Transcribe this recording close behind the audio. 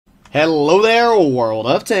Hello there, world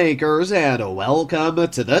of tankers, and welcome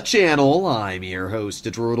to the channel. I'm your host,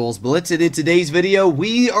 Droodles Blitz, and in today's video,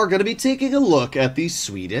 we are going to be taking a look at the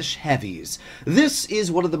Swedish Heavies. This is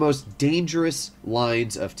one of the most dangerous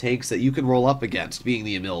lines of tanks that you can roll up against, being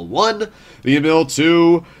the Emil 1, the Emil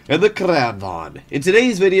 2, and the Kranvan. In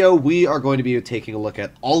today's video, we are going to be taking a look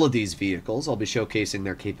at all of these vehicles. I'll be showcasing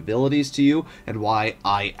their capabilities to you, and why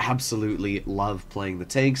I absolutely love playing the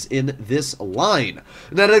tanks in this line.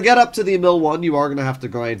 Now, to get up to the Emil 1, you are going to have to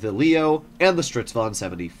grind the Leo and the Stridsvagn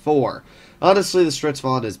 74. Honestly, the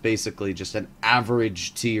Stridsvagn is basically just an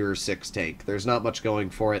average tier 6 tank. There's not much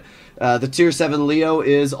going for it. The tier 7 Leo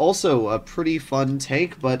is also a pretty fun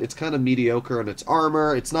tank, but it's kind of mediocre in its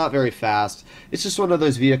armor. It's not very fast. It's just one of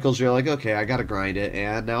those vehicles you're like, okay, I gotta grind it,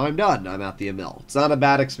 and now I'm done. I'm at the Emil. It's not a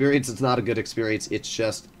bad experience. It's not a good experience. It's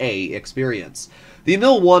just a experience. The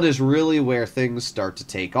Emil 1 is really where things start to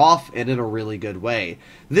take off, and in a really good way.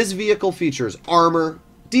 This vehicle features armor,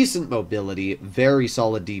 decent mobility, very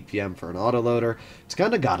solid DPM for an autoloader. It's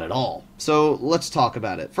kind of got it all. So let's talk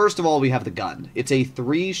about it. First of all, we have the gun. It's a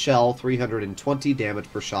 3-shell, 320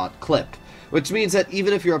 damage per shot clip, which means that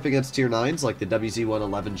even if you're up against tier 9s like the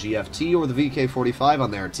WZ-111 GFT or the VK-45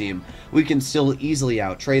 on their team, we can still easily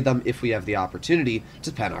outtrade them if we have the opportunity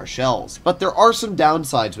to pen our shells. But there are some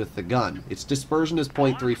downsides with the gun. Its dispersion is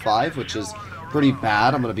 0.35, which is pretty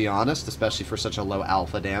bad, I'm going to be honest, especially for such a low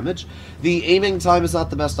alpha damage. The aiming time is not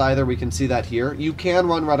the best either, we can see that here. You can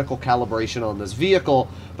run reticle calibration on this vehicle,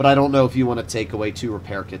 but I don't know if you want to take away 2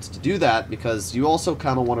 repair kits to do that, because you also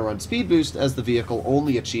kind of want to run speed boost, as the vehicle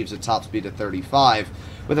only achieves a top speed of 35,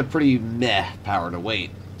 with a pretty meh power to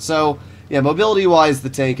weight. So, yeah, mobility-wise, the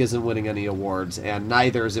tank isn't winning any awards, and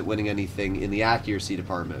neither is it winning anything in the accuracy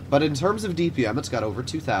department. But in terms of DPM, it's got over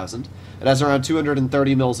 2,000. It has around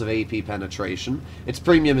 230 mils of AP penetration. Its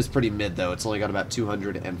premium is pretty mid, though. It's only got about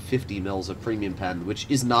 250 mils of premium pen, which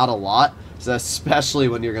is not a lot, so especially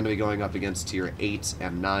when you're going to be going up against tier 8s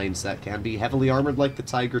and 9s that can be heavily armored like the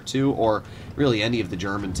Tiger 2, or really any of the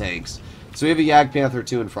German tanks. So we have a Jagdpanther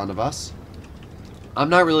 2 in front of us. I'm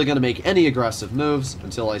not really going to make any aggressive moves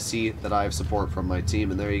until I see that I have support from my team,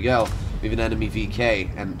 and there you go. We have an enemy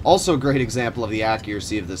VK, and also a great example of the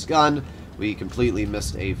accuracy of this gun. We completely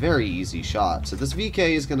missed a very easy shot. So this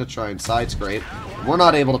VK is going to try and side scrape. We're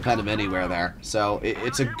not able to pen him anywhere there. So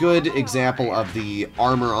it's a good example of the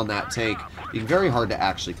armor on that tank being very hard to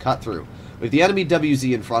actually cut through. With the enemy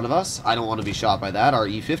WZ in front of us, I don't want to be shot by that. Our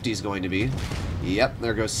E50 is going to be. Yep,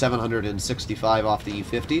 there goes 765 off the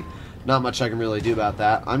E50. Not much I can really do about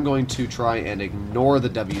that. I'm going to try and ignore the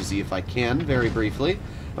WZ if I can, very briefly.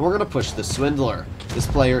 And we're going to push the Swindler. This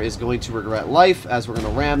player is going to regret life, as we're going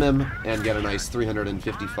to ram him and get a nice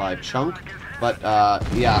 355 chunk. But,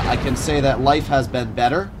 yeah, I can say that life has been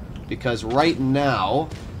better, because right now,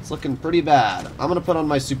 it's looking pretty bad. I'm going to put on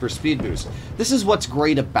my super speed boost. This is what's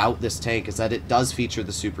great about this tank, is that it does feature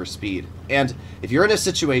the super speed. And if you're in a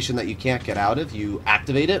situation that you can't get out of, you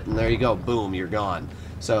activate it, and there you go, boom, you're gone.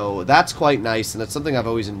 So that's quite nice, and it's something I've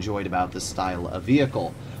always enjoyed about this style of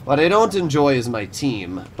vehicle. What I don't enjoy is my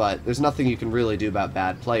team, but there's nothing you can really do about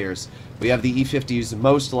bad players. We have the E50s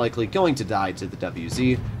most likely going to die to the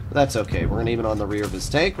WZ, but that's okay. We're going to aim it on the rear of his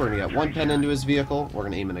tank. We're going to get 1 pen into his vehicle. We're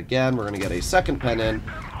going to aim it again. We're going to get a 2nd pen in.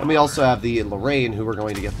 And we also have the Lorraine, who we're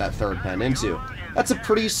going to get that 3rd pen into. That's a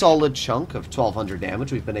pretty solid chunk of 1,200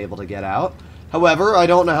 damage we've been able to get out. However, I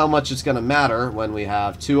don't know how much it's going to matter when we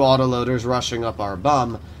have 2 autoloaders rushing up our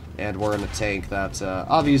bum, and we're in a tank that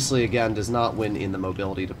obviously, again, does not win in the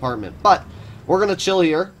mobility department. But we're going to chill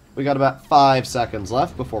here. We got about 5 seconds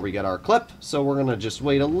left before we get our clip, so we're going to just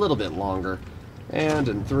wait a little bit longer. And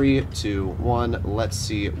in 3, 2, 1, let's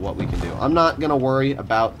see what we can do. I'm not going to worry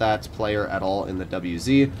about that player at all in the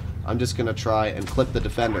WZ. I'm just going to try and clip the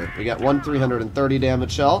defender. We got 1 330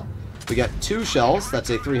 damage shell. We get 2 shells, that's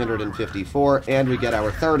a 354, and we get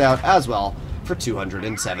our 3rd out as well for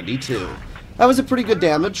 272. That was a pretty good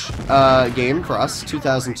damage game for us.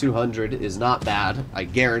 2,200 is not bad. I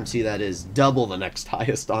guarantee that is double the next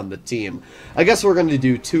highest on the team. I guess we're going to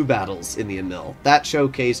do 2 battles in the Emil. That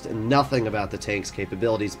showcased nothing about the tank's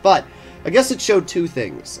capabilities, but I guess it showed 2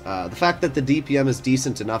 things. The fact that the DPM is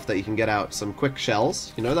decent enough that you can get out some quick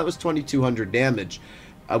shells. You know, that was 2,200 damage.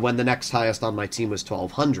 When the next highest on my team was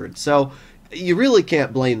 1,200. So you really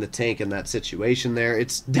can't blame the tank in that situation there.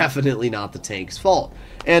 It's definitely not the tank's fault.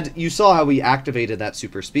 And you saw how we activated that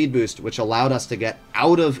super speed boost, which allowed us to get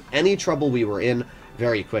out of any trouble we were in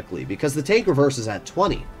very quickly, because the tank reverses at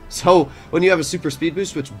 20. So when you have a super speed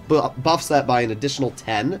boost, which buffs that by an additional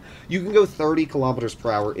 10, you can go 30 kilometers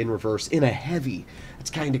per hour in reverse in a heavy. It's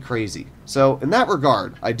kind of crazy. So in that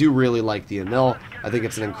regard, I do really like the Emil. I think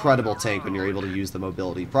it's an incredible tank when you're able to use the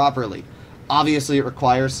mobility properly. Obviously, it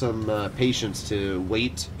requires some patience to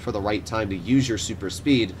wait for the right time to use your super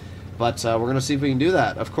speed, but we're going to see if we can do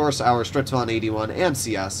that. Of course, our Stritzvon 81 and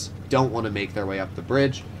CS don't want to make their way up the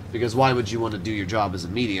bridge, because why would you want to do your job as a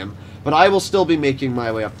medium? But I will still be making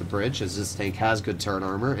my way up the bridge, as this tank has good turn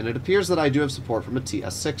armor, and it appears that I do have support from a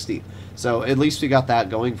TS-60. So at least we got that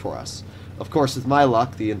going for us. Of course, with my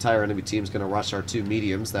luck, the entire enemy team's going to rush our 2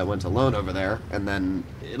 mediums that went alone over there, and then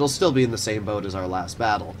it'll still be in the same boat as our last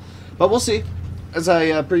battle. But we'll see. As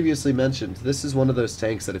I previously mentioned, this is one of those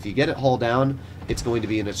tanks that if you get it hull down, it's going to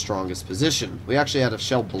be in its strongest position. We actually had a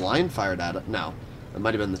shell blind fired at it. No, it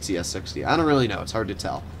might have been the TS-60. I don't really know. It's hard to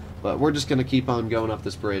tell. But we're just going to keep on going up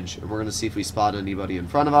this bridge, and we're going to see if we spot anybody in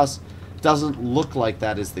front of us. It doesn't look like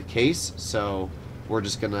that is the case, so we're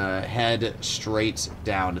just going to head straight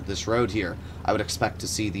down this road here. I would expect to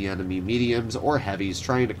see the enemy mediums or heavies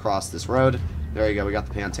trying to cross this road. There you go, we got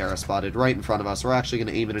the Pantera spotted right in front of us. We're actually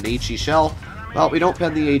going to aim at an HE shell. Well, we don't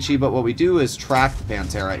pen the HE, but what we do is track the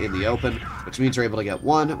Pantera in the open, which means we're able to get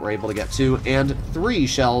 1, we're able to get 2, and 3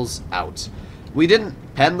 shells out. We didn't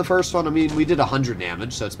pen the first one. I mean, we did 100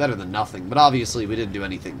 damage, so it's better than nothing, but obviously we didn't do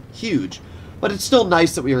anything huge. But it's still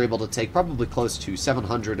nice that we were able to take probably close to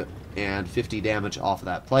 750 damage off of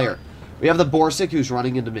that player. We have the Borsig who's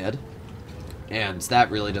running into mid, and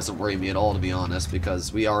that really doesn't worry me at all, to be honest,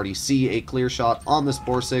 because we already see a clear shot on this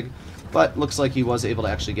Borsig, but looks like he was able to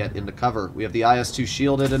actually get into cover. We have the IS-2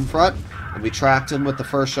 shielded in front, and we tracked him with the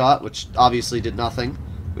first shot, which obviously did nothing.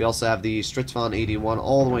 We also have the Stritzvon 81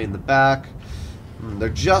 all the way in the back.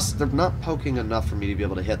 They're not poking enough for me to be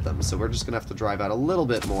able to hit them, so we're just going to have to drive out a little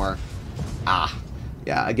bit more.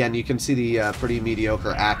 Yeah, again, you can see the pretty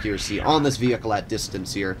mediocre accuracy on this vehicle at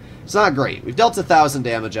distance here. It's not great. We've dealt 1,000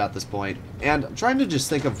 damage at this point, and I'm trying to just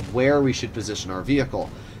think of where we should position our vehicle.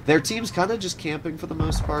 Their team's kind of just camping for the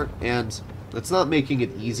most part, and it's not making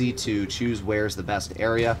it easy to choose where's the best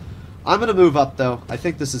area. I'm going to move up, though. I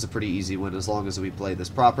think this is a pretty easy win as long as we play this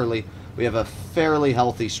properly. We have a fairly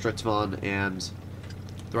healthy Stritzvon, and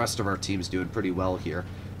the rest of our team's doing pretty well here.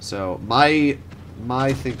 So my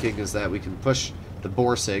thinking is that we can push the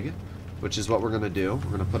Borsig, which is what we're going to do.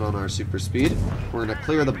 We're going to put on our super speed. We're going to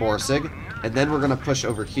clear the Borsig, and then we're going to push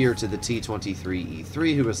over here to the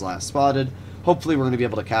T-23E3, who was last spotted. Hopefully we're going to be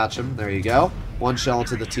able to catch him. There you go. 1 shell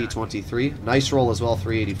into the T-23. Nice roll as well,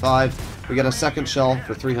 385. We got a second shell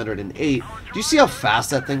for 308. Do you see how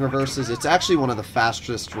fast that thing reverses? It's actually one of the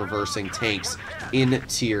fastest reversing tanks in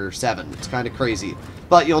Tier 7. It's kind of crazy.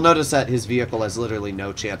 But you'll notice that his vehicle has literally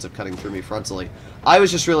no chance of cutting through me frontally. I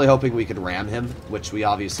was just really hoping we could ram him, which we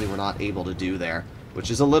obviously were not able to do there,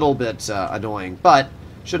 which is a little bit annoying, but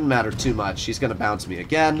shouldn't matter too much. He's going to bounce me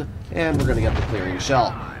again, and we're going to get the clearing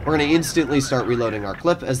shell. We're going to instantly start reloading our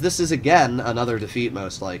clip, as this is, again, another defeat,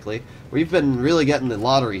 most likely. We've been really getting the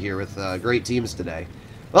lottery here with great teams today.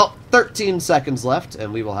 Well, 13 seconds left,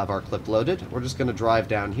 and we will have our clip loaded. We're just going to drive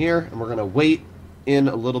down here, and we're going to wait in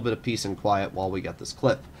a little bit of peace and quiet while we get this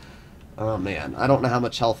clip. Oh, man. I don't know how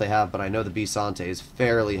much health they have, but I know the Bisante is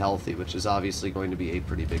fairly healthy, which is obviously going to be a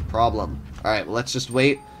pretty big problem. Alright, well, let's just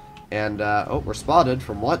wait. And, oh, we're spotted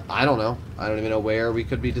from what? I don't know. I don't even know where we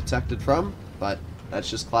could be detected from, but that's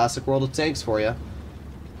just classic World of Tanks for you.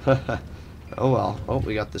 Oh, well. Oh,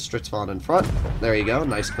 we got the Stritzvon in front. There you go.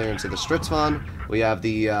 Nice clearance of the Stritzvon. We have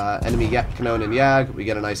the enemy Canon and Yag. We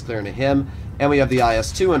get a nice clearance of him. And we have the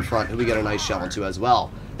IS-2 in front, who we get a nice shell into as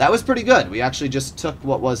well. That was pretty good. We actually just took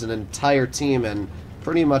what was an entire team and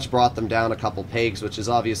pretty much brought them down a couple pegs, which is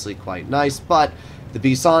obviously quite nice, but the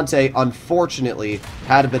Bisante, unfortunately,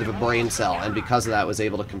 had a bit of a brain cell, and because of that was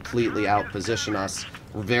able to completely outposition us.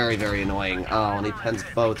 Very, very annoying. Oh, and he pens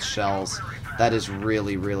both shells. That is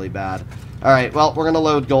really, really bad. Alright, well, we're going to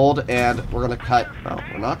load gold, and we're going to cut... Oh,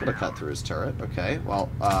 we're not going to cut through his turret. Okay, well,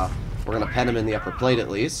 we're going to pen him in the upper plate at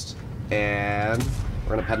least, and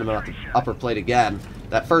we're going to pen him at the upper plate again.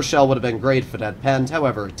 That first shell would have been great if it had penned,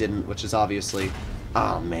 however, it didn't, which is obviously...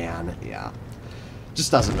 Oh, man, yeah.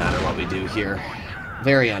 Just doesn't matter what we do here.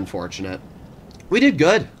 Very unfortunate. We did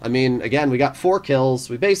good. I mean, again, we got 4 kills,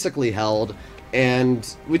 we basically held,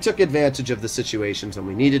 and we took advantage of the situations when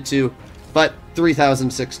we needed to, but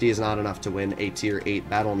 3060 is not enough to win a Tier 8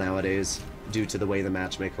 battle nowadays, due to the way the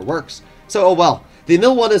matchmaker works. So, oh well. The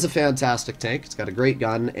Emil 1 is a fantastic tank. It's got a great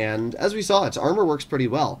gun, and as we saw, its armor works pretty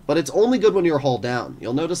well. But it's only good when you're hull down.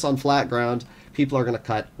 You'll notice on flat ground, people are going to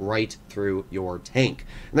cut right through your tank.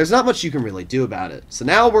 And there's not much you can really do about it. So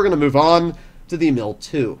now we're going to move on to the Emil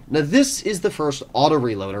 2. Now this is the first auto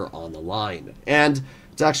reloader on the line, and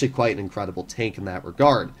It's actually quite an incredible tank in that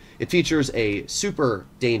regard. It features a super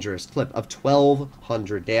dangerous clip of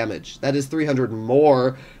 1,200 damage. That is 300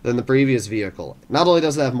 more than the previous vehicle. Not only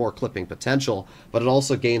does it have more clipping potential, but it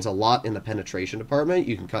also gains a lot in the penetration department.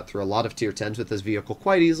 You can cut through a lot of tier 10s with this vehicle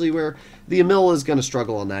quite easily, where the Emil is going to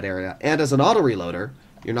struggle in that area. And as an auto-reloader,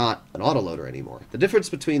 you're not an autoloader anymore. The difference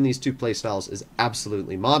between these two playstyles is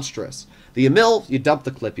absolutely monstrous. The Emil, you dump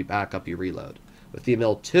the clip, you back up, you reload. With the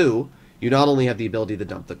Emil 2, you not only have the ability to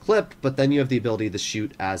dump the clip, but then you have the ability to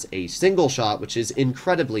shoot as a single shot, which is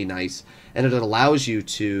incredibly nice, and it allows you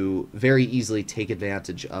to very easily take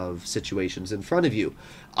advantage of situations in front of you.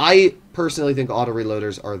 I personally think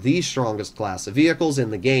auto-reloaders are the strongest class of vehicles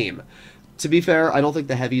in the game. To be fair, I don't think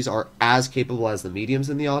the heavies are as capable as the mediums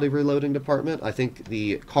in the auto-reloading department. I think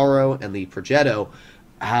the Caro and the Progetto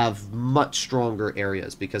have much stronger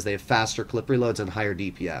areas because they have faster clip reloads and higher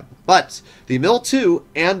DPM. But the Emil 2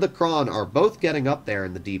 and the Kron are both getting up there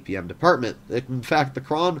in the DPM department. In fact, the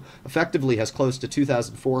Kron effectively has close to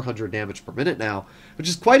 2,400 damage per minute now, which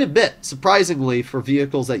is quite a bit, surprisingly, for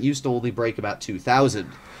vehicles that used to only break about 2,000.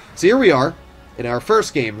 So here we are in our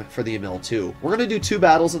first game for the Emil 2. We're going to do 2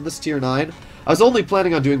 battles in this tier 9. I was only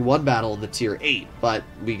planning on doing 1 battle in the tier 8, but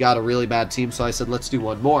we got a really bad team, so I said let's do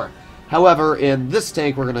 1 more. However, in this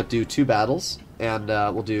tank, we're going to do 2 battles, and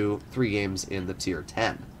we'll do 3 games in the tier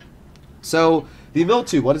 10. So, the Emil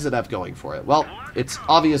 2, what does it have going for it? Well, it's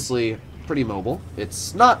obviously pretty mobile.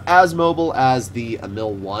 It's not as mobile as the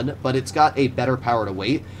Emil 1, but it's got a better power to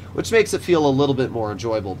weight, which makes it feel a little bit more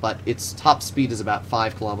enjoyable, but its top speed is about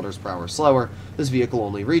 5 kilometers per hour slower. This vehicle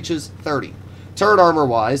only reaches 30. Turret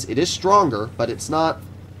armor-wise, it is stronger, but it's not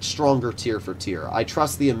stronger tier for tier. I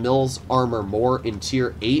trust the Emil's armor more in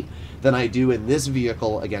tier 8 than I do in this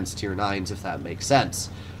vehicle against tier 9s, if that makes sense.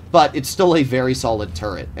 But it's still a very solid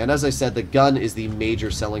turret, and as I said, the gun is the major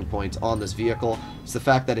selling point on this vehicle. It's the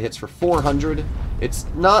fact that it hits for 400. It's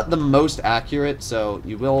not the most accurate, so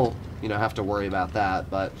you will, have to worry about that,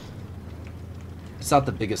 but it's not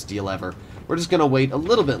the biggest deal ever. We're just going to wait a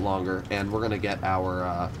little bit longer, and we're going to get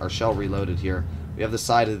our shell reloaded here. We have the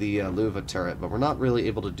side of the Luva turret, but we're not really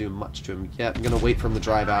able to do much to him yet. I'm going to wait for him to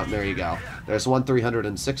drive out, and there you go. There's one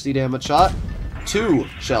 360 damage shot, 2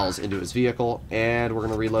 shells into his vehicle, and we're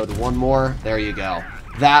going to reload 1 more. There you go.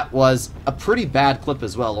 That was a pretty bad clip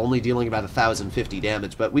as well, only dealing about 1,050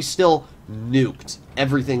 damage, but we still nuked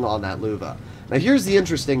everything on that Luva. Now here's the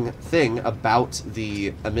interesting thing about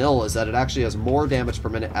the Emil is that it actually has more damage per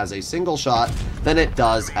minute as a single shot than it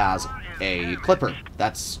does as a clipper.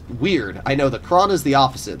 That's weird. I know the Kron is the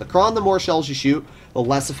opposite. The Kron, the more shells you shoot, the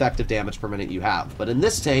less effective damage per minute you have. But in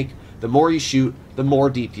this tank, the more you shoot, the more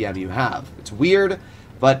DPM you have. It's weird,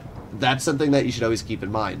 but that's something that you should always keep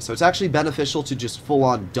in mind. So it's actually beneficial to just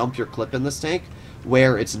full-on dump your clip in this tank,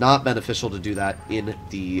 where it's not beneficial to do that in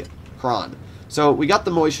the Kron. So we got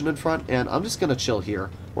the Motion in front, and I'm just going to chill here.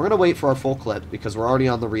 We're going to wait for our full clip, because we're already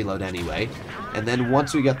on the reload anyway. And then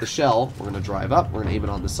once we get the shell, we're going to drive up. We're going to aim it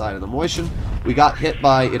on the side of the Motion. We got hit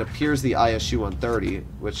by, it appears, the ISU-130,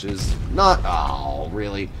 which is not... Oh,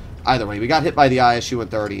 really? Either way, we got hit by the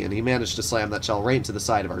ISU-130, and he managed to slam that shell right into the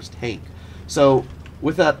side of our tank. So,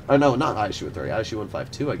 with that... Oh, no, not ISU-130,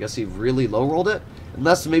 ISU-152. I guess he really low-rolled it.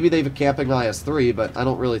 Unless maybe they have a camping IS-3, but I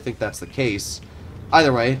don't really think that's the case.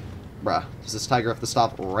 Either way... Bruh, does this Tiger have to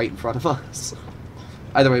stop right in front of us?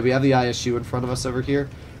 Either way, we have the ISU in front of us over here,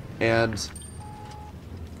 and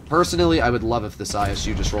personally, I would love if this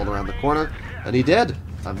ISU just rolled around the corner, and he did.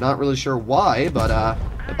 I'm not really sure why, but,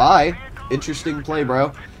 bye. Interesting play,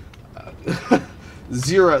 bro.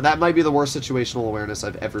 0. That might be the worst situational awareness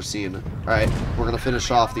I've ever seen. Alright, we're going to finish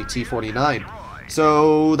off the T-49.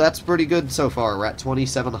 So that's pretty good so far. We're at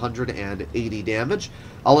 2,780 damage.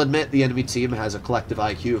 I'll admit the enemy team has a collective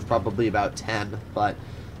IQ of probably about 10, but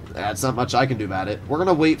that's not much I can do about it. We're going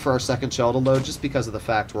to wait for our second shell to load just because of the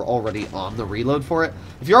fact we're already on the reload for it.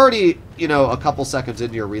 If you're already, a couple seconds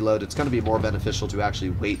into your reload, it's going to be more beneficial to actually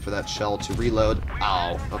wait for that shell to reload.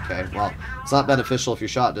 Oh, okay. Well, it's not beneficial if your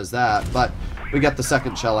shot does that, but we got the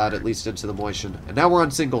second shell out, at least into the Motion. And now we're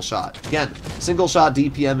on single shot. Again, single shot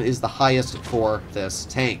DPM is the highest for this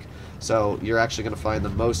tank. So you're actually going to find the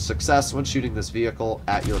most success when shooting this vehicle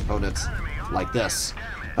at your opponents like this.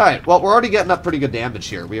 Alright, well, we're already getting up pretty good damage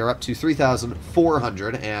here. We are up to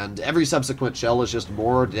 3,400, and every subsequent shell is just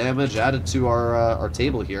more damage added to our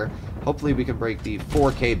table here. Hopefully we can break the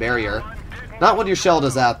 4K barrier. Not when your shell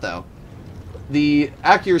does that, though. The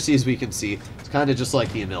accuracy, as we can see, is kind of just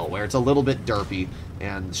like the Emil, where it's a little bit derpy,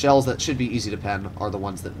 and shells that should be easy to pen are the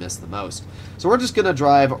ones that miss the most. So we're just going to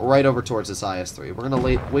drive right over towards this IS-3. We're going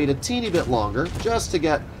to wait a teeny bit longer, just to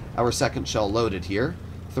get our second shell loaded here.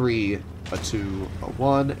 3, a 2, a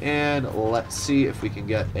 1, and let's see if we can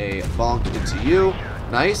get a bonk into you.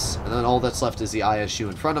 Nice. And then all that's left is the ISU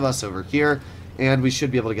in front of us over here, and we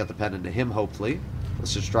should be able to get the pen into him, hopefully.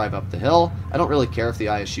 Let's just drive up the hill. I don't really care if the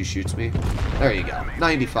ISU shoots me. There you go.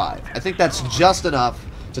 95. I think that's just enough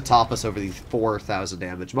to top us over the 4,000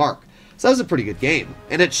 damage mark. So that was a pretty good game.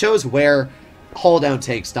 And it shows where hull-down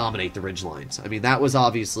tanks dominate the ridge lines. I mean, that was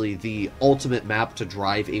obviously the ultimate map to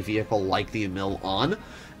drive a vehicle like the Emil on.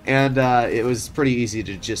 And it was pretty easy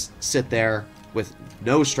to just sit there with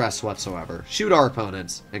no stress whatsoever, shoot our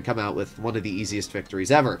opponents, and come out with one of the easiest victories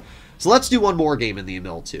ever. So let's do one more game in the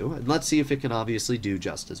Emil 2, and let's see if it can obviously do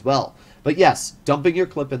just as well. But yes, dumping your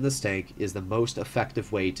clip in this tank is the most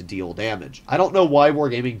effective way to deal damage. I don't know why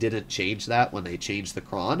Wargaming didn't change that when they changed the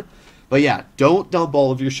Kron, but yeah, don't dump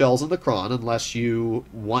all of your shells in the Kron unless you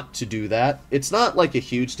want to do that. It's not like a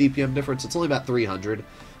huge DPM difference, it's only about 300.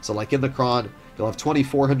 So like in the Kron, you'll have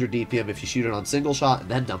 2400 DPM if you shoot it on single shot and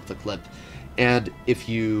then dump the clip. And if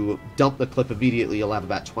you dump the clip immediately, you'll have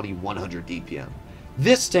about 2100 DPM.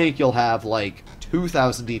 This tank, you'll have like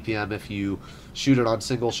 2000 DPM if you shoot it on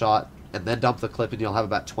single shot and then dump the clip, and you'll have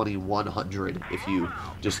about 2100 if you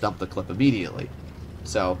just dump the clip immediately.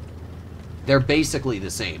 So they're basically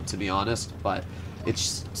the same, to be honest, but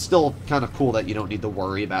it's still kind of cool that you don't need to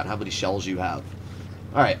worry about how many shells you have.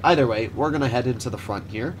 Alright, either way, we're going to head into the front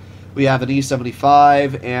here. We have an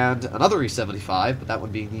E75 and another E75, but that one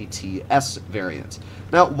being the TS variant.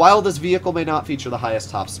 Now, while this vehicle may not feature the highest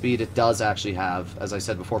top speed, it does actually have, as I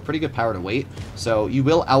said before, pretty good power to weight. So you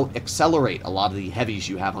will out-accelerate a lot of the heavies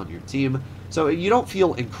you have on your team. So you don't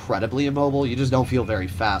feel incredibly immobile, you just don't feel very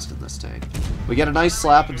fast in this tank. We get a nice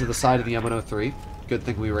slap into the side of the M103. Good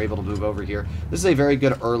thing we were able to move over here. This is a very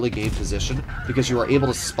good early game position because you are able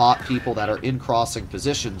to spot people that are in crossing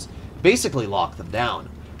positions, basically lock them down.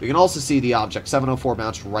 We can also see the Object 704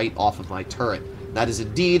 mounts right off of my turret. That is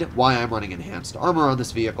indeed why I'm running enhanced armor on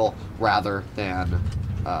this vehicle rather than,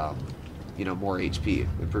 you know, more HP,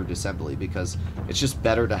 improved assembly, because it's just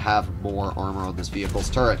better to have more armor on this vehicle's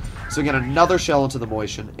turret. So we get another shell into the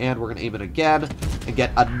motion, and we're going to aim it again and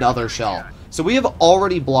get another shell. So we have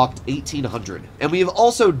already blocked 1800, and we have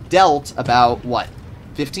also dealt about, what,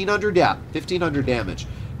 1500? Yeah, 1500 damage.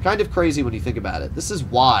 Kind of crazy when you think about it. This is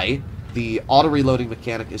why the auto-reloading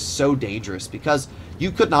mechanic is so dangerous, because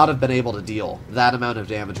you could not have been able to deal that amount of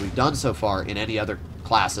damage we've done so far in any other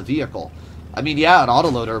class of vehicle. I mean, yeah, an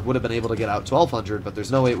autoloader would have been able to get out 1200, but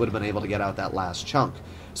there's no way it would have been able to get out that last chunk.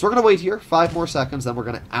 So we're going to wait here 5 more seconds, then we're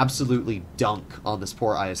going to absolutely dunk on this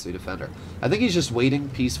poor IS-3 defender. I think he's just waiting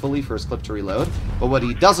peacefully for his clip to reload, but what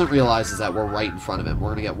he doesn't realize is that we're right in front of him. We're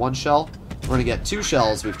going to get 1 shell, we're going to get 2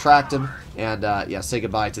 shells, we've tracked him, and yeah, say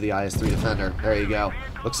goodbye to the IS-3 defender. There you go.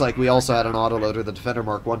 Looks like we also had an autoloader. The Defender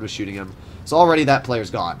Mark 1 was shooting him. So already that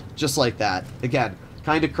player's gone. Just like that. Again,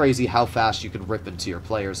 kind of crazy how fast you can rip into your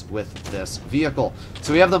players with this vehicle.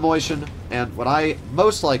 So we have the motion, and what I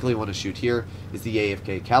most likely want to shoot here is the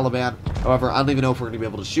AFK Caliban. However, I don't even know if we're going to be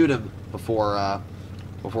able to shoot him before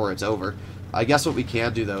it's over. I guess what we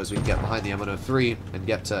can do, though, is we can get behind the M103 and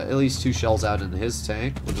get at least 2 shells out into his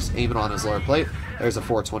tank. We'll just aim it on his lower plate. There's a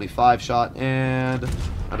 425 shot and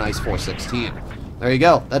a nice 416. There you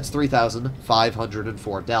go. That's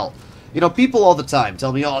 3,504 dealt. You know, people all the time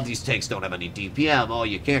tell me, oh, these tanks don't have any DPM. Oh,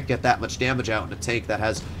 you can't get that much damage out in a tank that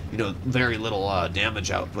has, you know, very little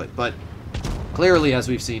damage output. But clearly, as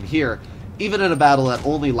we've seen here, even in a battle that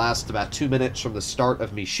only lasts about 2 minutes from the start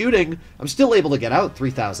of me shooting, I'm still able to get out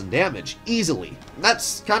 3,000 damage easily. And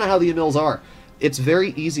that's kind of how the Emils are. It's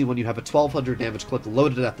very easy when you have a 1200 damage clip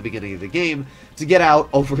loaded at the beginning of the game to get out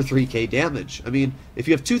over 3k damage. I mean, if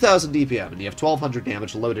you have 2000 DPM and you have 1200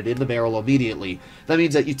 damage loaded in the barrel immediately, that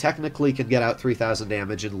means that you technically can get out 3000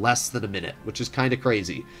 damage in less than a minute, which is kind of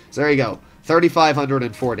crazy. So there you go,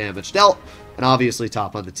 3,504 damage dealt, and obviously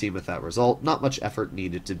top on the team with that result. Not much effort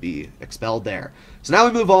needed to be expelled there. So now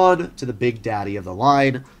we move on to the big daddy of the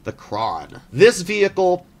line, the Kron. This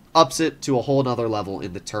vehicle ups it to a whole nother level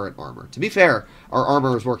in the turret armor. To be fair, our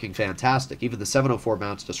armor is working fantastic. Even the 704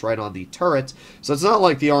 mounts just right on the turret, so it's not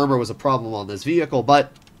like the armor was a problem on this vehicle,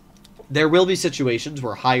 but there will be situations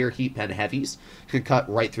where higher heat pen heavies can cut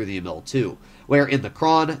right through the Emil 2, where in the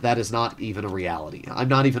Kron, that is not even a reality. I'm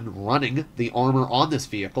not even running the armor on this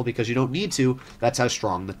vehicle because you don't need to. That's how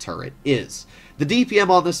strong the turret is. The DPM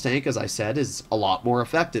on this tank, as I said, is a lot more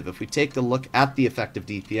effective. If we take a look at the effective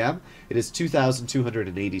DPM, it is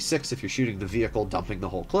 2,286 if you're shooting the vehicle dumping the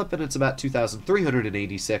whole clip, and it's about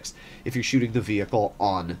 2,386 if you're shooting the vehicle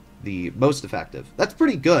on the most effective. That's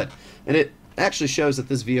pretty good, and it actually shows that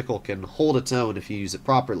this vehicle can hold its own if you use it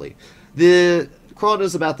properly. The Kron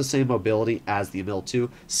is about the same mobility as the ML2,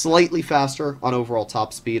 slightly faster on overall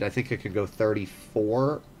top speed. I think it can go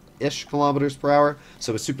 34-ish kilometers per hour,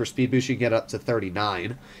 so with super speed boost you can get up to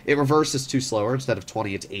 39. It reverses 2 slower. Instead of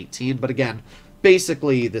 20, it's 18, but again,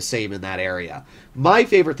 basically the same in that area. My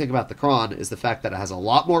favorite thing about the Kron is the fact that it has a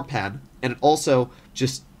lot more pen, and it also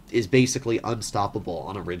just is basically unstoppable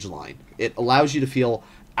on a ridgeline. It allows you to feel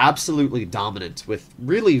absolutely dominant with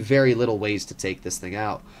really very little ways to take this thing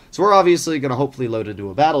out. So we're obviously going to hopefully load into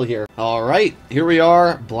a battle here. Alright, here we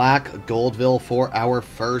are, Black Goldville for our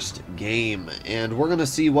first game. And we're going to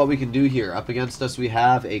see what we can do here. Up against us we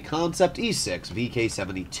have a Concept E6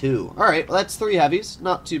 VK72. Alright, well, that's 3 heavies,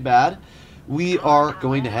 not too bad. We are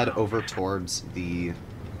going to head over towards the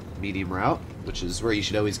medium route, which is where you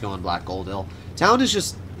should always go on Black Goldville. Town is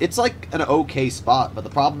just, it's like an okay spot, but the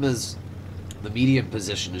problem is the medium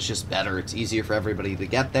position is just better. It's easier for everybody to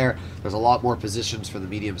get there. There's a lot more positions for the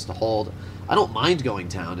mediums to hold. I don't mind going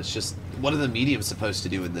town. It's just, what are the mediums supposed to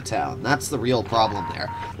do in the town? That's the real problem there.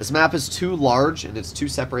 This map is too large, and it's too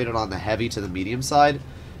separated on the heavy to the medium side.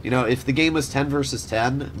 You know, if the game was 10 versus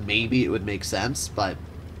 10, maybe it would make sense, but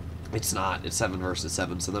it's not. It's 7 versus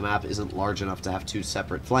 7, so the map isn't large enough to have 2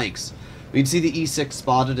 separate flanks. We can see the E6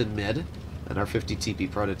 spotted in mid, and our 50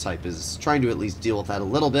 TP prototype is trying to at least deal with that a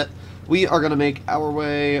little bit. We are going to make our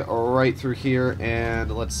way right through here,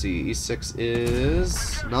 and let's see, E6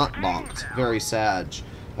 is not bonked. Very sad.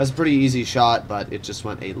 That's a pretty easy shot, but it just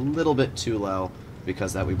went a little bit too low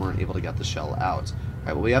because that we weren't able to get the shell out.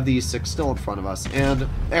 Alright, well, we have the E6 still in front of us, and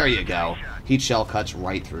there you go. Heat shell cuts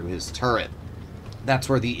right through his turret. That's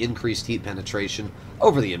where the increased heat penetration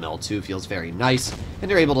over the ML2 feels very nice,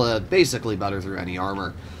 and you're able to basically butter through any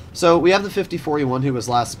armor. So we have the 5041 who was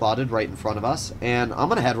last spotted right in front of us, and I'm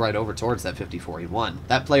going to head right over towards that 5041.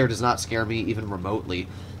 That player does not scare me even remotely.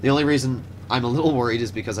 The only reason I'm a little worried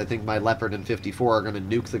is because I think my Leopard and 54 are going to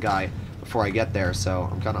nuke the guy before I get there, so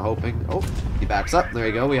I'm kind of hoping... Oh, he backs up. There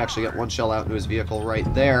you go. We actually get 1 shell out into his vehicle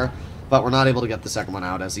right there, but we're not able to get the second one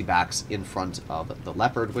out as he backs in front of the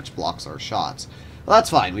Leopard, which blocks our shots. Well, that's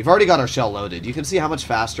fine. We've already got our shell loaded. You can see how much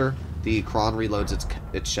faster the Kron reloads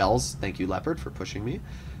its shells. Thank you, Leopard, for pushing me.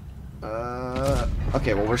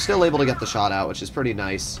 Okay, well, we're still able to get the shot out, which is pretty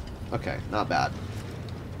nice. Okay, not bad.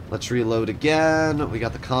 Let's reload again. We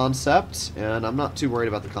got the Concept, and I'm not too worried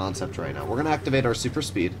about the Concept right now. We're going to activate our super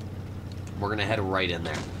speed. We're going to head right in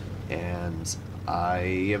there. And I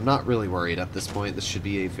am not really worried at this point. This should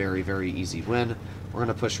be a very, very easy win. We're going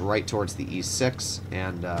to push right towards the E6,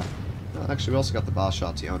 and, actually, we also got the Boss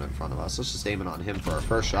Shotziona in front of us. Let's just aim it on him for our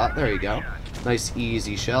first shot. There you go. Nice,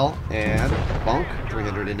 easy shell. And bonk.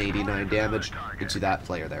 389 damage into that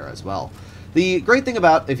player there as well. The great thing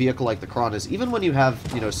about a vehicle like the Kron is even when you have,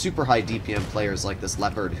 you know, super high DPM players like this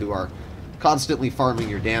Leopard who are constantly farming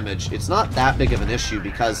your damage, it's not that big of an issue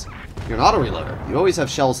because you're an auto-reloader. You always have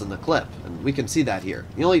shells in the clip, and we can see that here.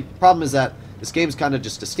 The only problem is that this game's kind of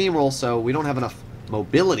just a steamroll, so we don't have enough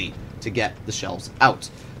mobility to get the shells out.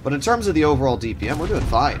 But in terms of the overall DPM, we're doing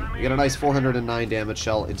fine. We get a nice 409 damage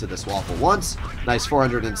shell into this waffle once, nice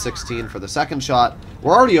 416 for the second shot.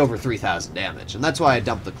 We're already over 3,000 damage, and that's why I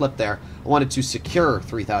dumped the clip there. I wanted to secure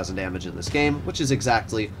 3,000 damage in this game, which is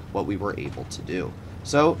exactly what we were able to do.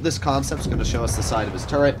 So this Concept's going to show us the side of his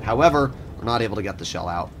turret. However, we're not able to get the shell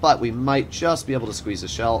out, but we might just be able to squeeze a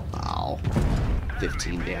shell. Ow.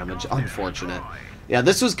 15 damage. Unfortunate. Yeah,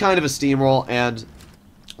 this was kind of a steamroll, and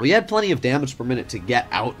we had plenty of damage per minute to get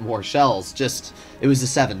out more shells, just, it was a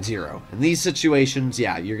 7-0. In these situations,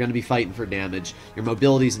 yeah, you're going to be fighting for damage. Your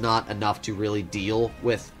mobility's not enough to really deal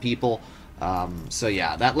with people. So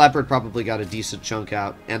yeah, that Leopard probably got a decent chunk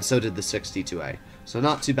out, and so did the 62A. So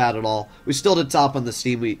not too bad at all. We still did top on the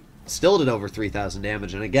Steam. We still did over 3,000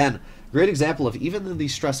 damage, and again, great example of even in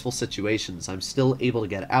these stressful situations, I'm still able to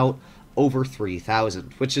get out over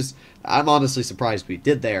 3,000, which is, I'm honestly surprised we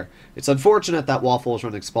did there. It's unfortunate that Waffle was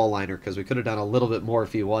running Spall Liner, because we could have done a little bit more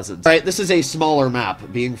if he wasn't. Alright, this is a smaller map,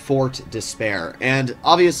 being Fort Despair, and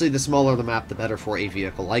obviously the smaller the map, the better for a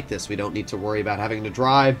vehicle like this. We don't need to worry about having to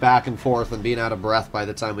drive back and forth and being out of breath by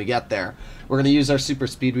the time we get there. We're going to use our super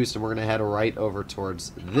speed boost, and we're going to head right over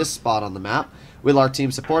towards this spot on the map. Will our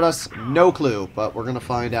team support us? No clue, but we're going to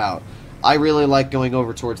find out. I really like going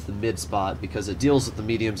over towards the mid spot because it deals with the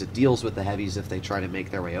mediums, it deals with the heavies if they try to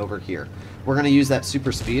make their way over here. We're going to use that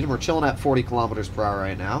super speed, and we're chilling at 40 kilometers per hour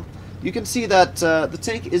right now. You can see that the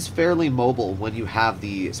tank is fairly mobile when you have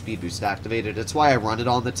the speed boost activated. It's why I run it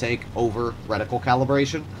on the tank over reticle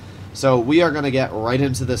calibration. So we are going to get right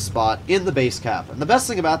into this spot in the base cap. And the best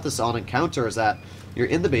thing about this on encounter is that you're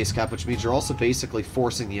in the base cap, which means you're also basically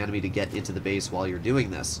forcing the enemy to get into the base while you're doing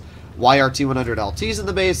this. Why are T100 LTs in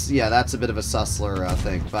the base? Yeah, that's a bit of a sussler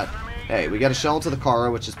thing, but hey, we get a shell into the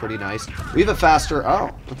Karo, which is pretty nice. We have a faster...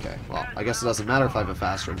 Oh, okay. Well, I guess it doesn't matter if I have a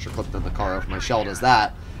faster entry clip than the Karo if my shell does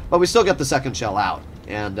that. But we still get the second shell out.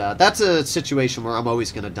 And that's a situation where I'm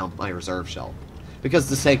always going to dump my reserve shell, because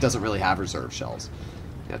this tank doesn't really have reserve shells.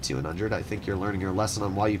 Yeah, T100, I think you're learning your lesson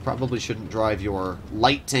on why you probably shouldn't drive your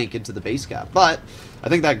light tank into the base cap. But I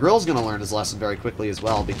think that Grill's going to learn his lesson very quickly as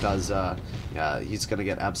well, because he's going to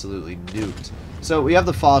get absolutely nuked. So we have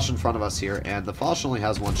the Foch in front of us here, and the Foch only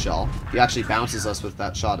has one shell. He actually bounces us with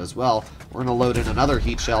that shot as well. We're going to load in another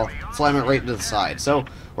heat shell, slam it right into the side. So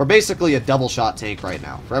we're basically a double shot tank right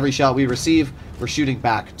now. For every shot we receive, we're shooting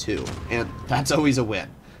back 2, and that's always a win.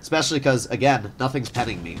 Especially because, again, nothing's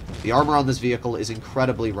penning me. The armor on this vehicle is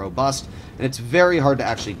incredibly robust, and it's very hard to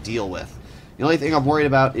actually deal with. The only thing I'm worried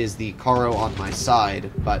about is the Karo on my side,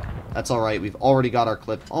 but that's alright. We've already got our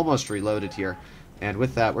clip almost reloaded here. And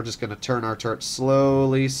with that, we're just going to turn our turret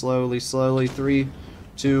slowly, slowly, slowly. 3,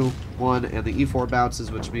 2, 1, and the E4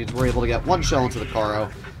 bounces, which means we're able to get 1 shell into the Karo.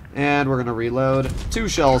 And we're going to reload 2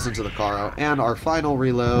 shells into the Karo. And our final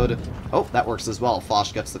reload... Oh, that works as well.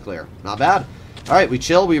 Foch gets the clear. Not bad. Alright, we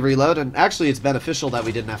chill, we reload, and actually it's beneficial that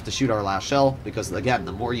we didn't have to shoot our last shell, because again,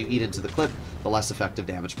 the more you eat into the clip, the less effective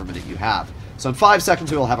damage per minute you have. So in 5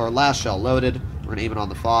 seconds we will have our last shell loaded. We're going to aim it on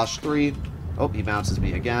the Foch. 3. Oh, he bounces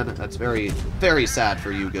me again. That's very, very sad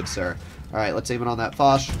for you, good sir. Alright, let's aim it on that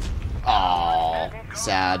Foch. Oh,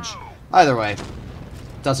 Sag. Either way,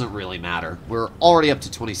 doesn't really matter. We're already up to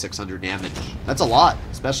 2,600 damage. That's a lot,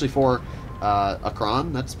 especially for a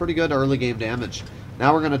Kron. That's pretty good early game damage.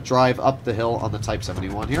 Now we're going to drive up the hill on the Type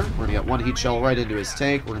 71 here. We're going to get 1 heat shell right into his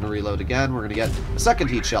tank. We're going to reload again. We're going to get a second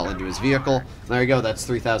heat shell into his vehicle. And there you go. That's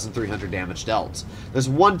 3,300 damage dealt. There's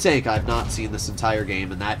one tank I've not seen this entire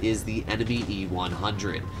game, and that is the enemy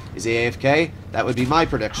E100. Is he AFK? That would be my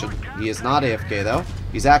prediction. He is not AFK, though.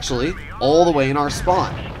 He's actually all the way in our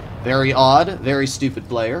spawn. Very odd, very stupid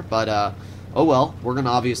player, but oh well. We're going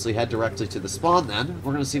to obviously head directly to the spawn then.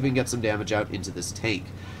 We're going to see if we can get some damage out into this tank.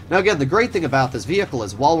 Now again, the great thing about this vehicle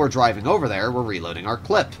is while we're driving over there, we're reloading our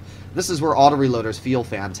clip. This is where auto-reloaders feel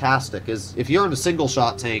fantastic, is if you're in a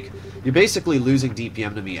single-shot tank, you're basically losing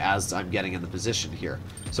DPM to me as I'm getting in the position here.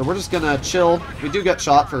 So we're just going to chill. We do get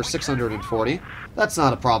shot for 640. That's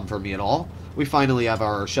not a problem for me at all. We finally have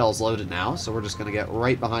our shells loaded now, so we're just going to get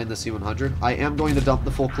right behind the C100. I am going to dump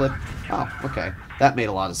the full clip. Oh, okay. That made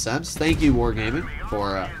a lot of sense. Thank you, Wargaming,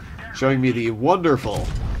 for showing me the wonderful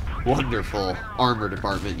armor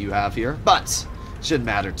department you have here, but shouldn't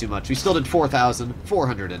matter too much. We still did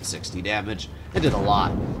 4,460 damage. It did a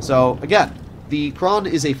lot. So again, the Kron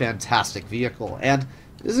is a fantastic vehicle, and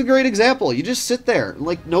this is a great example. You just sit there,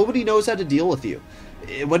 like nobody knows how to deal with you.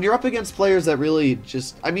 When you're up against players that really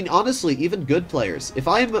just, I mean, honestly, even good players. If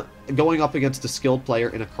I'm going up against a skilled player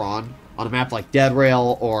in a Kron on a map like Dead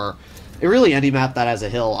Rail or really any map that has a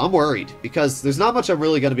hill, I'm worried, because there's not much I'm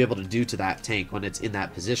really going to be able to do to that tank when it's in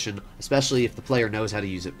that position, especially if the player knows how to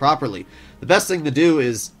use it properly. The best thing to do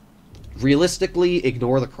is realistically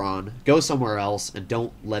ignore the Kron, go somewhere else, and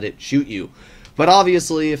don't let it shoot you. But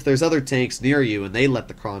obviously, if there's other tanks near you and they let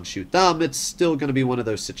the Kron shoot them, it's still going to be one of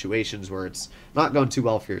those situations where it's not going too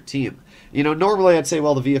well for your team. You know, normally I'd say,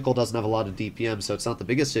 well, the vehicle doesn't have a lot of DPM, so it's not the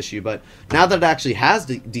biggest issue, but now that it actually has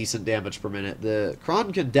decent damage per minute, the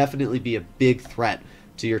Kron can definitely be a big threat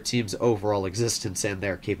to your team's overall existence and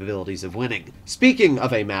their capabilities of winning. Speaking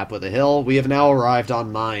of a map with a hill, we have now arrived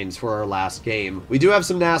on mines for our last game. We do have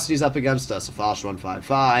some nasties up against us, a Foch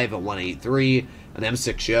 155, a 183, an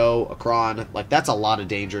M6 a Kron. Like, that's a lot of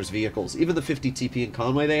dangerous vehicles. Even the 50 TP and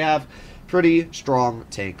Conway they have, pretty strong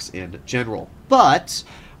tanks in general. But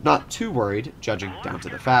not too worried, judging down to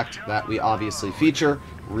the fact that we obviously feature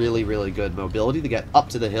really, really good mobility to get up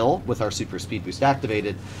to the hill with our super speed boost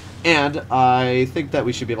activated, and I think that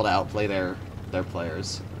we should be able to outplay their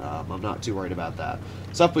players. I'm not too worried about that.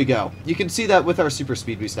 So up we go. You can see that with our super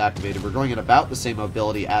speed boost activated, we're going at about the same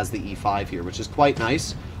mobility as the E5 here, which is quite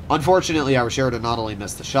nice. Unfortunately, our Sheridan not only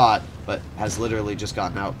missed the shot, but has literally just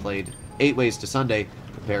gotten outplayed 8 ways to Sunday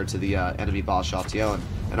compared to the enemy boss Chatillon.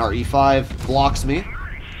 And our E5 blocks me,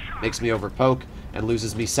 makes me overpoke, and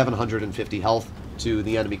loses me 750 health to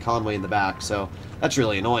the enemy Conway in the back, so that's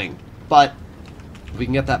really annoying. But if we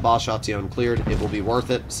can get that boss Chatillon cleared, it will be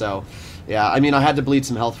worth it. So yeah, I mean, I had to bleed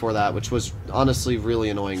some health for that, which was honestly really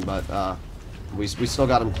annoying, but we still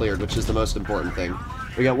got him cleared, which is the most important thing.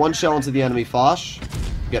 We got 1 shell into the enemy Foch.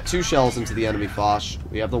 We got 2 shells into the enemy Foch.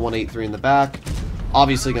 We have the 183 in the back.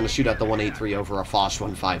 obviously going to shoot at the 183 over a Foch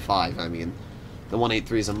 155. I mean, the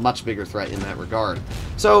 183 is a much bigger threat in that regard.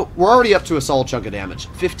 So we're already up to a solid chunk of damage,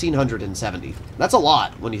 1,570. That's a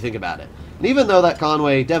lot when you think about it. And even though that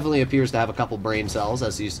Conway definitely appears to have a couple brain cells,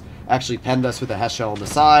 as he's actually penned us with a Hess shell on the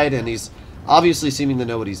side, and he's obviously seeming to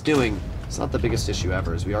know what he's doing, it's not the biggest issue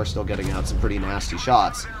ever, as we are still getting out some pretty nasty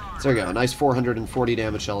shots. So there we go, a nice 440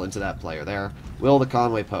 damage shell into that player there. Will the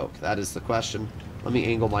Conway poke? That is the question. Let me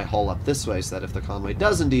angle my hull up this way so that if the Conway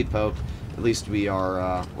does indeed poke, at least we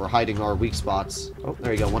are we're hiding our weak spots. Oh,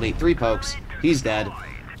 there you go, 183 pokes. He's dead.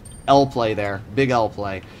 L play there, big L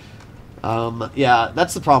play. Yeah,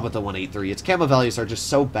 that's the problem with the 183. Its camo values are just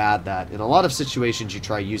so bad that in a lot of situations you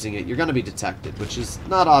try using it, you're going to be detected, which is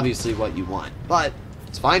not obviously what you want. But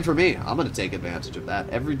it's fine for me. I'm going to take advantage of that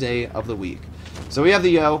every day of the week. So we have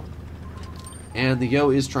the Yo, and the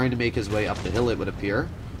Yo is trying to make his way up the hill, it would appear.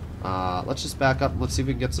 Let's just back up and let's see if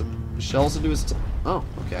we can get some shells into his... Oh,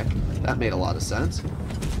 okay. That made a lot of sense.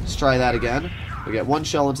 Let's try that again. We get one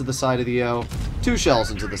shell into the side of the Yo, two shells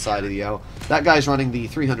into the side of the Yo. That guy's running the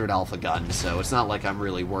 300 Alpha gun, so it's not like I'm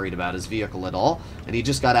really worried about his vehicle at all. And he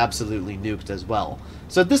just got absolutely nuked as well.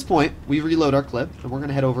 So at this point, we reload our clip, and we're going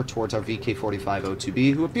to head over towards our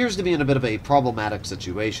VK4502B, who appears to be in a bit of a problematic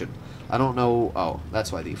situation. I don't know... Oh,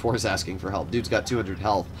 that's why the E4 is asking for help. Dude's got 200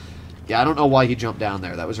 health. Yeah, I don't know why he jumped down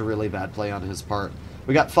there. That was a really bad play on his part.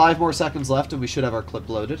 We got 5 more seconds left, and we should have our clip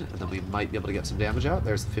loaded, and then we might be able to get some damage out.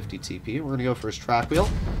 There's the 50 TP. We're going to go for his track wheel.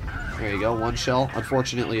 There you go, one shell.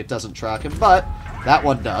 Unfortunately, it doesn't track him, but that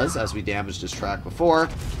one does, as we damaged his track before.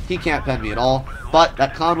 He can't pen me at all, but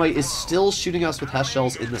that Conway is still shooting us with Hess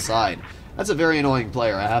shells in the side. That's a very annoying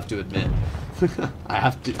player, I have to admit. I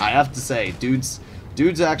have to say, dude's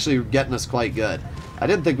actually getting us quite good. I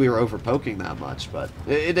didn't think we were over poking that much, but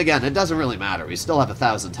again, it doesn't really matter. We still have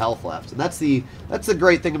 1,000 health left, and that's the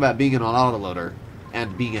great thing about being an autoloader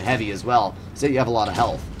and being a heavy as well, is that you have a lot of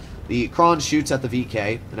health. The Kron shoots at the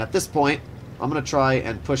VK, and at this point, I'm going to try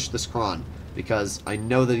and push this Kron, because I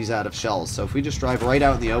know that he's out of shells. So if we just drive right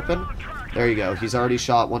out in the open, there you go. He's already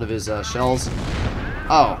shot one of his shells.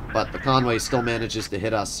 Oh, but the Conway still manages to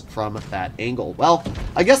hit us from that angle. Well,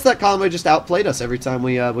 I guess that Conway just outplayed us every time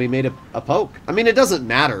we made a poke. I mean, it doesn't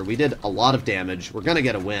matter. We did a lot of damage. We're going to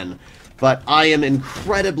get a win. But I am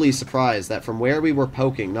incredibly surprised that from where we were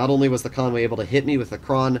poking, not only was the Conway able to hit me with the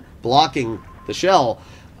Kron blocking the shell,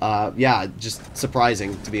 yeah, just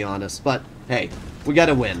surprising, to be honest. But, hey, we got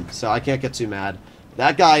a win, so I can't get too mad.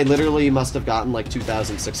 That guy literally must have gotten like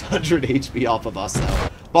 2,600 HP off of us, though.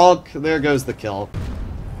 Bonk, there goes the kill.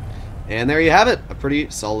 And there you have it, a pretty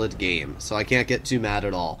solid game, so I can't get too mad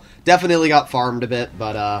at all. Definitely got farmed a bit,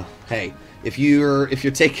 but hey, if you're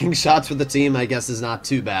taking shots with the team, I guess is not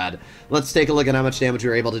too bad. Let's take a look at how much damage we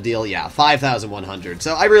were able to deal. Yeah, 5,100,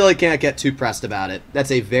 so I really can't get too pressed about it.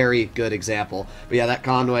 That's a very good example. But yeah, that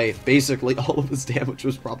Conway, basically all of his damage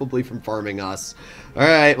was probably from farming us.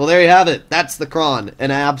 Alright, well there you have it. That's the Kron,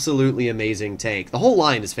 an absolutely amazing tank. The whole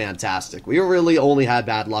line is fantastic. We really only had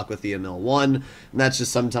bad luck with the Emil 1, and that's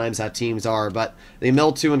just sometimes how teams are, but the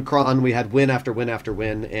Emil 2 and Kron, we had win after win after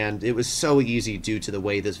win, and it was so easy due to the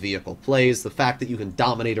way this vehicle plays, the fact that you can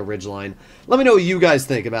dominate a ridgeline. Let me know what you guys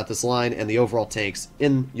think about this line and the overall tanks,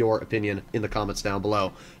 in your opinion, in the comments down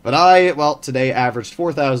below. But well, today averaged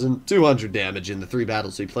 4,200 damage in the 3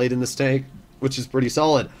 battles we played in this tank, which is pretty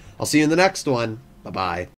solid. I'll see you in the next one. Bye-bye.